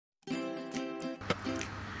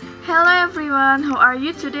Hello everyone, how are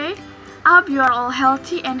you today? I hope you are all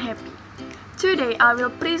healthy and happy. Today I will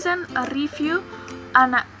present a review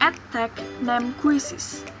on an EdTech named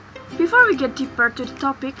Quizizz. Before we get deeper to the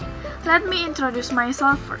topic, let me introduce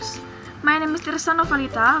myself first. My name is Tirsa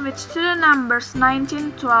Novalita with student numbers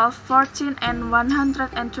 19, 12, 14, and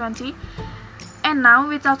 120. And now,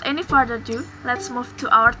 without any further ado, let's move to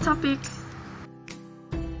our topic.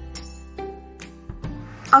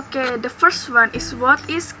 Okay, the first one is what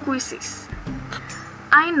is Quizizz?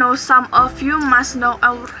 I know some of you must know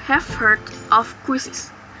or have heard of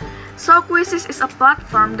Quizizz. So Quizizz is a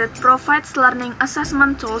platform that provides learning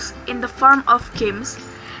assessment tools in the form of games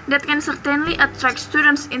that can certainly attract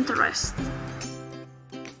students' interest.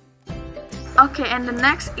 Okay, and the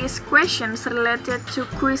next is questions related to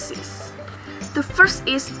Quizizz. The first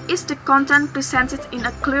is the content presented in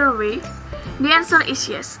a clear way? The answer is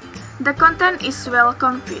yes. The content is well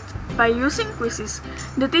conveyed. By using Quizizz,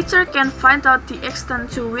 the teacher can find out the extent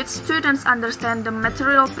to which students understand the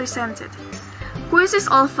material presented. Quizizz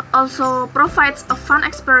also provides a fun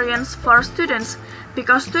experience for students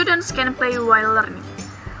because students can play while learning.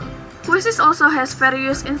 Quizizz also has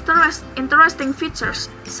various interesting features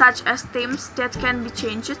such as themes that can be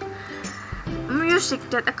changed, music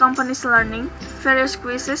that accompanies learning, various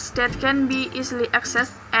quizzes that can be easily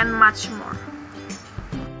accessed, and much more.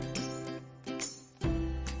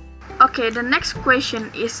 Okay, the next question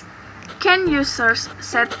is, can users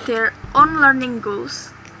set their own learning goals?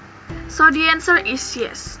 So the answer is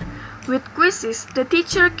yes. With Quizizz, the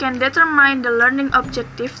teacher can determine the learning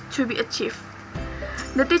objective to be achieved.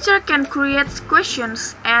 The teacher can create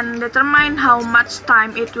questions and determine how much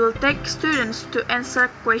time it will take students to answer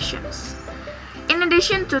questions. In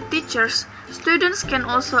addition to teachers, students can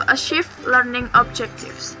also achieve learning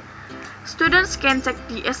objectives. Students can take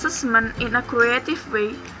the assessment in a creative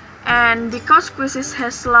way, and because Quizizz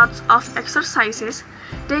has lots of exercises,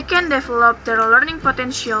 they can develop their learning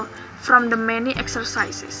potential from the many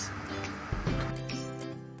exercises.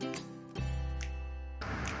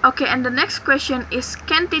 Okay, and the next question is,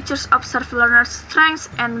 can teachers observe learners' strengths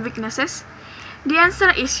and weaknesses? The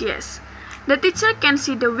answer is yes. The teacher can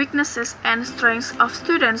see the weaknesses and strengths of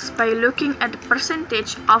students by looking at the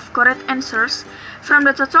percentage of correct answers from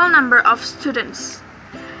the total number of students.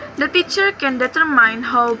 The teacher can determine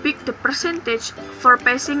how big the percentage for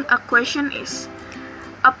passing a question is.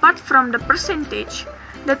 Apart from the percentage,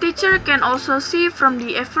 the teacher can also see from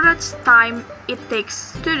the average time it takes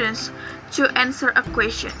students to answer a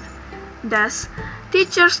question. Thus,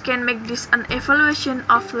 teachers can make this an evaluation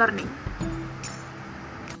of learning.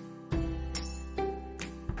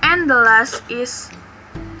 And the last is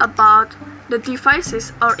about the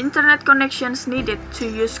devices or internet connections needed to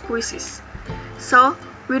use Quizizz. So,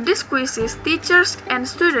 with this Quizizz, teachers and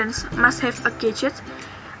students must have a gadget.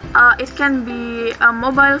 It can be a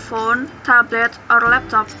mobile phone, tablet, or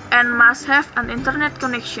laptop, and must have an internet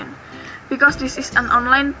connection because this is an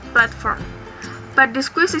online platform. But this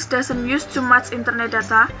Quizizz doesn't use too much internet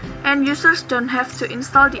data, and users don't have to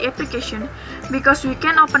install the application because we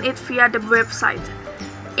can open it via the website.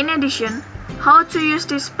 In addition, how to use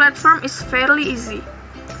this platform is fairly easy.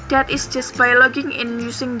 That is just by logging in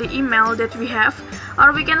using the email that we have,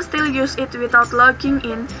 or we can still use it without logging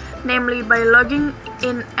in, namely by logging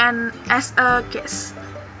in and as a guest.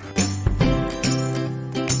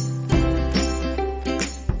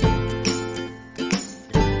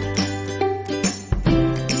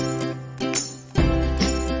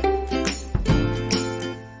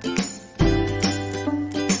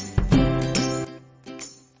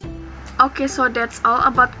 Okay, so that's all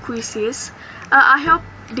about Quizizz. I hope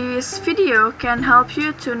this video can help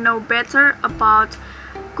you to know better about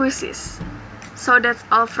Quizizz. So that's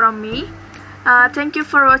all from me. Thank you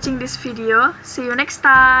for watching this video. See you next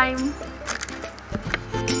time.